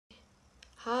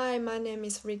Hi, my name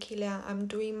is Ricky Liang. I'm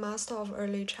doing Master of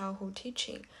Early Childhood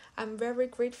Teaching. I'm very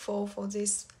grateful for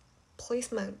this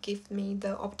placement gives me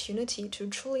the opportunity to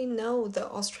truly know the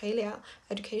Australia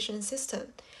education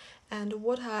system and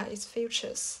what are its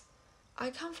features. I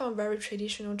come from a very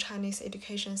traditional Chinese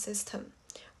education system,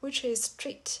 which is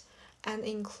strict and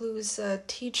includes a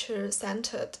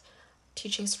teacher-centered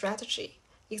teaching strategy.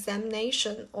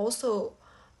 Examination also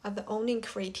are the only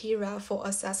criteria for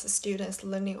assess students'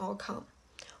 learning outcome.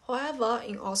 However,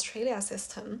 in Australia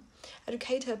system,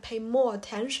 educators pay more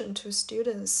attention to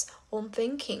students' own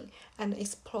thinking and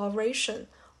exploration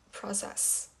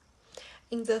process.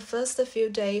 In the first few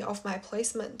days of my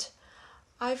placement,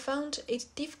 I found it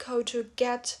difficult to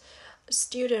get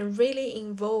students really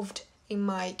involved in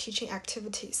my teaching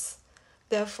activities.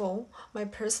 Therefore, my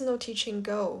personal teaching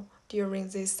goal during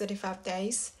these 35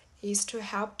 days is to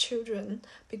help children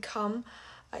become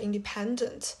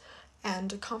independent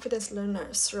and confident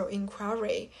learners through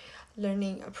inquiry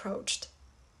learning approach.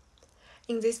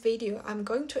 In this video, I'm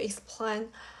going to explain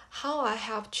how I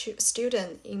help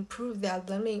students improve their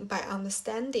learning by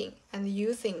understanding and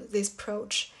using this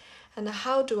approach, and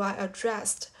how do I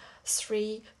address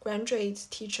 3 graduate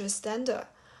teacher standards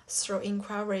through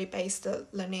inquiry-based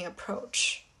learning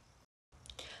approach.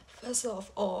 First of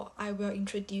all, I will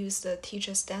introduce the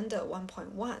teacher standard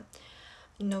 1.1,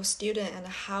 know student and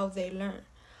how they learn.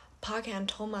 Park and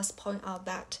Thomas point out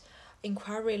that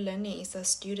inquiry learning is a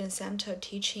student-centered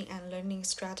teaching and learning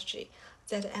strategy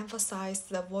that emphasizes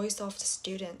the voice of the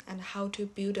student and how to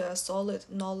build a solid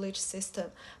knowledge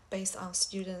system based on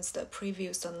students'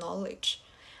 previous knowledge.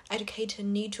 Educators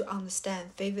need to understand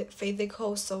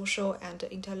physical, social, and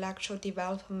intellectual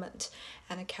development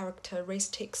and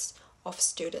characteristics of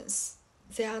students.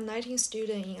 There are 19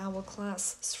 students in our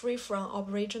class, 3 from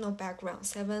Aboriginal background,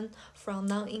 7 from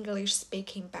non-English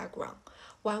speaking background,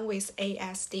 1 with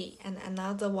ASD and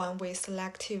another one with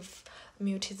selective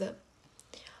mutism.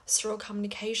 Through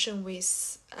communication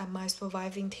with my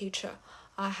supervising teacher,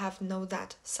 I have known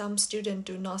that some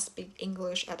students do not speak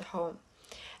English at home,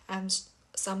 and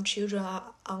some children are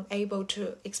unable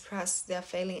to express their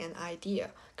feeling and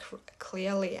idea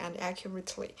clearly and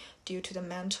accurately due to the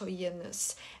mental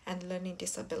illness and learning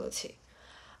disability.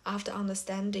 After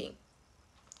understanding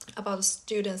about the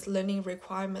students' learning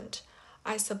requirement,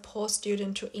 I support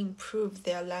students to improve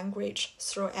their language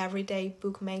through everyday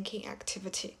bookmaking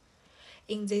activity.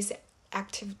 In this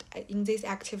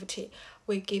activity,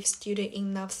 we give students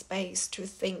enough space to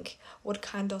think what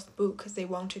kind of book they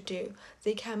want to do.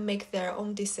 They can make their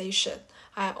own decision.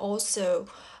 I also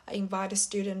invite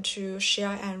students to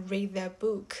share and read their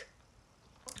book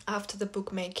after the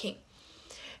bookmaking.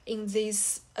 In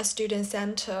these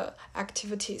student-centered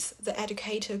activities, the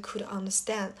educator could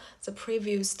understand the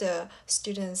previous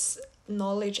students'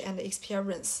 knowledge and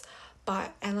experience by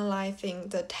analyzing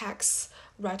the text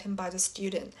written by the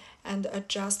student and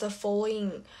adjust the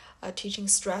following teaching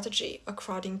strategy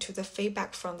according to the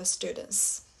feedback from the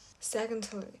students.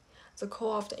 Secondly, the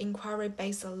core of the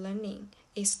inquiry-based learning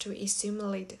is to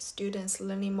stimulate students'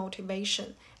 learning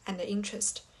motivation and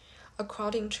interest.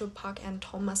 According to Park and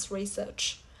Thomas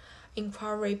research,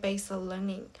 inquiry-based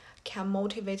learning can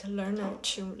motivate learners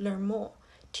to learn more.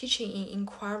 Teaching in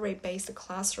inquiry-based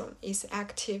classroom is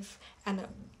active and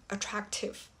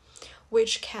attractive,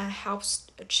 which can help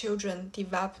children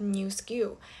develop new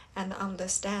skills and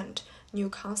understand new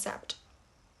concepts.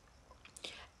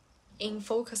 In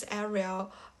focus area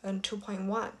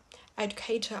 2.1,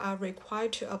 educators are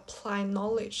required to apply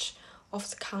knowledge of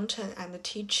the content and the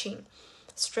teaching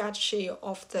strategy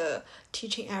of the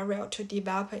teaching area to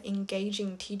develop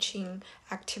engaging teaching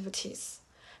activities.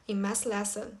 In math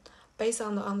lesson, based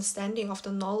on the understanding of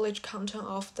the knowledge content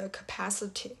of the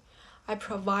capacity, I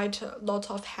provide a lot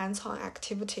of hands-on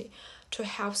activity to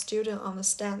help students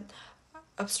understand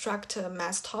abstract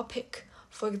math topic.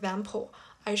 For example,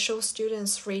 I show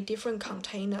students 3 different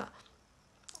containers,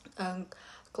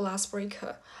 glass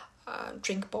breaker,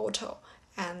 drink bottle,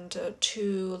 and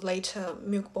 2 liter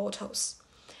milk bottles,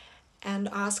 and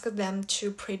ask them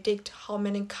to predict how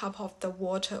many cups of the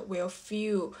water will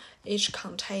fill each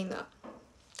container.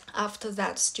 After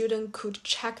that, students could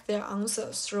check their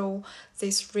answers through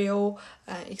this real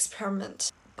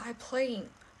experiment. By playing,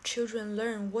 children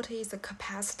learn what is the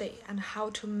capacity and how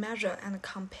to measure and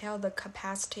compare the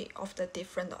capacity of the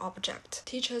different objects.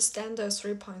 Teacher Standard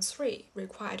 3.3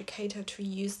 require educators to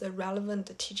use the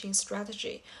relevant teaching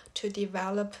strategy to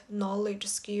develop knowledge,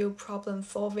 skill, problem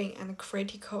solving, and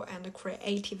critical and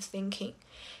creative thinking.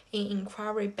 In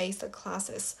inquiry-based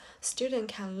classes,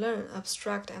 students can learn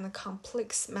abstract and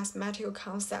complex mathematical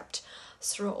concepts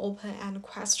through open-end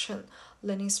questions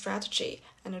learning strategy,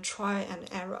 and try and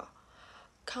error.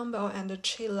 Campbell and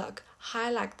Chillock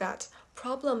highlight that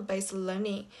problem-based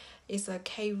learning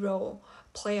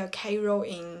play a key role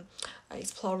in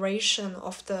exploration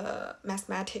of the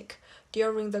mathematics.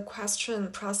 During the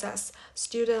question process,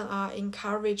 students are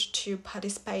encouraged to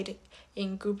participate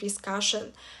in group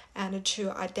discussion and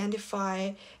to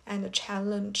identify and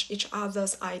challenge each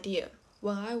other's idea.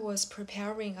 When I was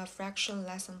preparing a fraction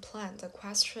lesson plan, the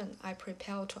question I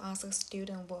prepared to ask a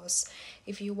student was,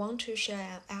 if you want to share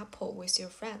an apple with your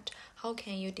friend, how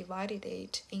can you divide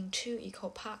it in 2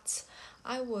 equal parts?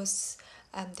 I was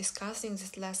discussing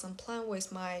this lesson plan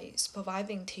with my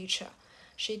supervising teacher.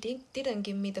 She didn't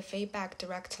give me the feedback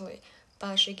directly,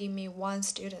 but she gave me 1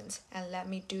 student and let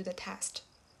me do the test.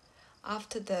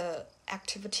 After the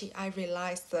activity, I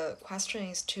realized the question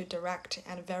is too direct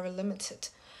and very limited.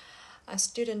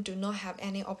 Students do not have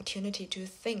any opportunity to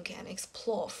think and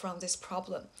explore from this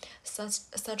problem,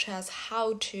 such as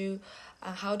how to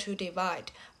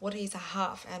divide, what is a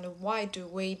half, and why do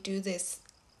we do this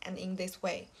and in this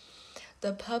way.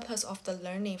 The purpose of the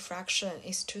learning fraction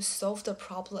is to solve the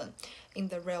problem in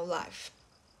the real life.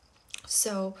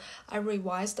 So I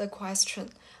revised the question,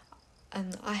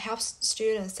 and I help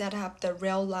students set up the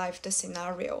real-life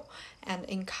scenario and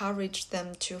encourage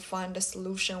them to find a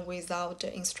solution without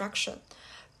the instruction.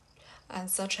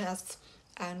 And such as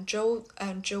Joe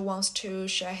wants to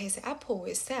share his apple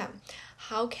with Sam.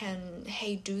 How can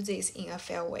he do this in a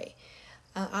fair way?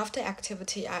 After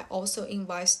activity, I also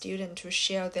invite students to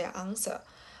share their answer.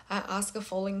 I ask the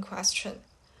following question: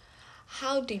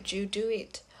 how did you do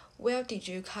it? Where did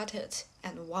you cut it?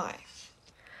 And why?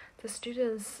 The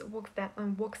students work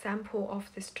sample of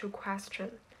these 2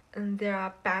 questions, and there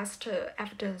are best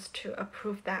evidence to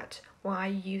approve that when I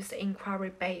use the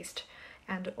inquiry-based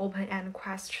and open-end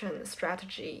question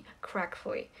strategy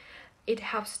correctly, it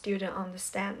helps students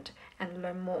understand and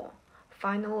learn more.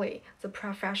 Finally, the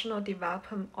professional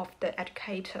development of the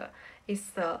educator is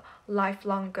the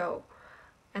lifelong goal,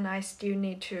 and I still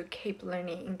need to keep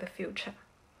learning in the future.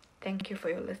 Thank you for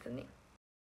your listening.